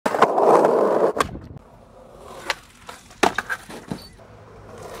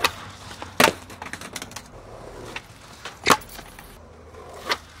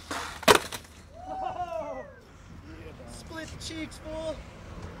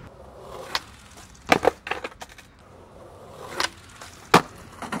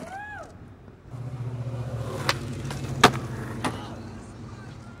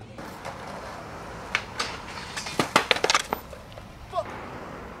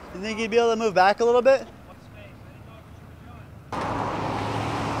You think you'd be able to move back a little bit?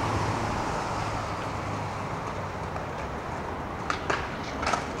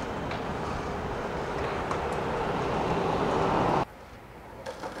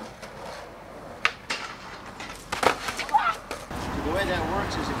 The way that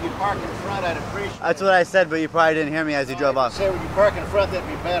works is if you park in front, I'd appreciate it. That's what I said, but you probably didn't hear me as you drove off. Say when you park in front, that'd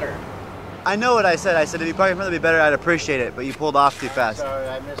be better. I know what I said. I said if you park in front, that'd be better. I'd appreciate it, but you pulled off too fast. Sorry,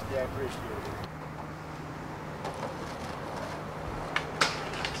 I missed you. I appreciate it.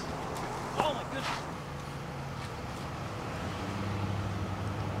 Oh my goodness.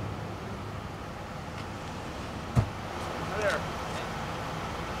 Hi there.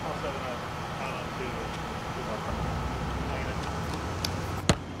 I'll set it up. Count on two.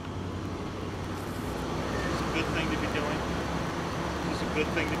 It's a good thing to be doing. It's a good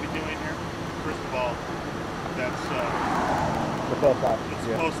thing to be doing here. First of all, that's The post office. it's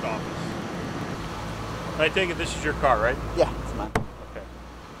the post office. I take it this is your car, right? Yeah, it's mine. Okay.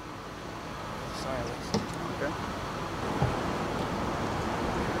 Silence. Okay.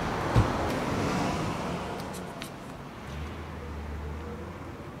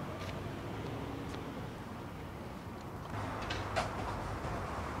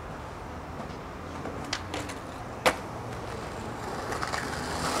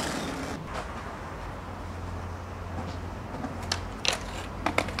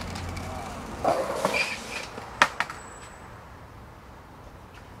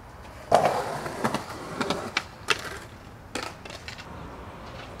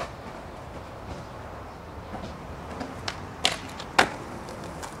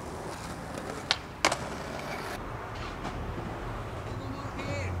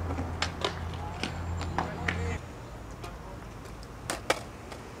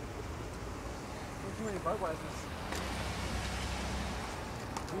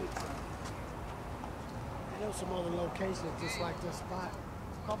 I know some other locations just like this spot.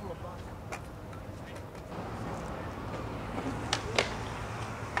 A couple of blocks.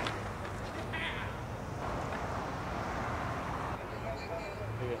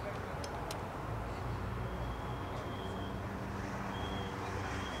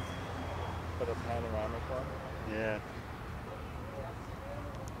 Put a panoramic one. Yeah.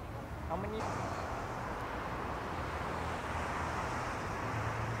 How many?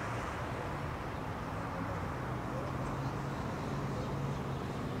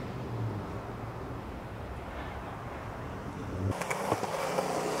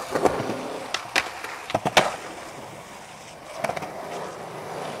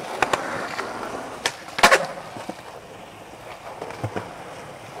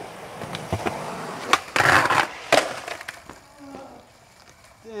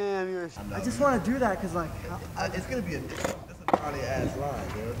 Damn, you're. I just want to do that because, like, It's gonna be this is a gnarly ass line,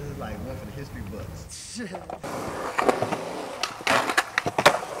 yo. This is like one for the history books. shit.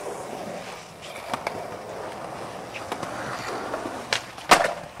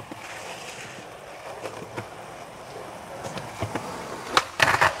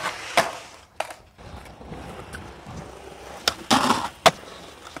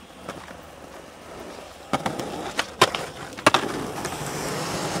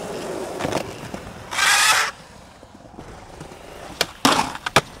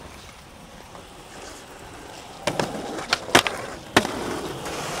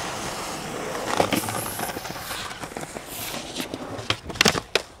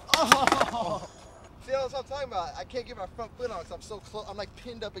 See what I'm talking about? I can't get my front foot on because I'm so close. I'm like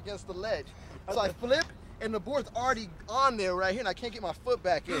pinned up against the ledge. So I flip, and the board's already on there right here, and I can't get my foot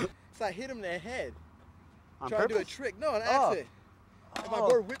back in. So I hit him in the head. On Trying to do a purpose? trick. No, an accident. And my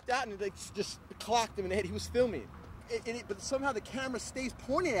board whipped out and it like just clocked him in the head. He was filming. But somehow the camera stays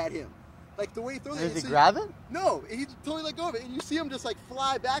pointing at him. Like the way he throws it. Does he grab it? No, he totally let go of it. And you see him just like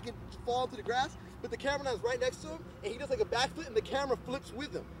fly back and fall into the grass. But the cameraman is right next to him, and he does like a backflip, and the camera flips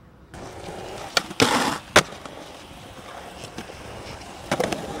with him.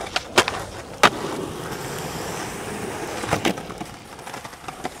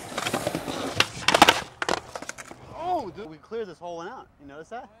 Oh, dude, we cleared this whole one out. You notice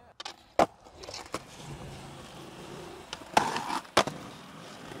that?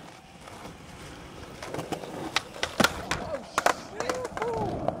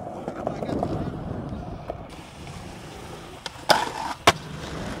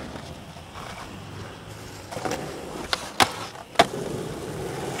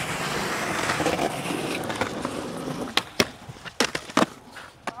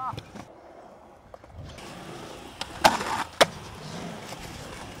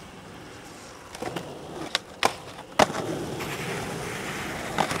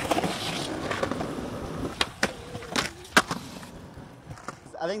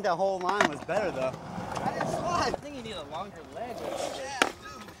 think that whole line was better though. I didn't slide. I think you need a longer leg. Yeah, I do.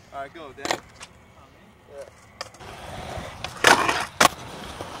 All right, go, Dad. Yeah.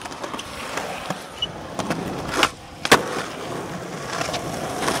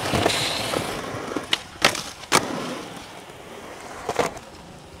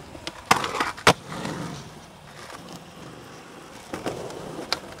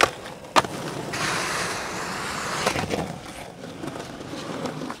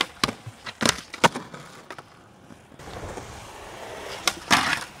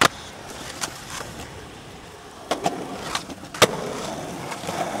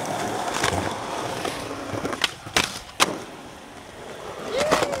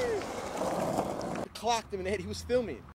 Clocked him in the head. He was filming.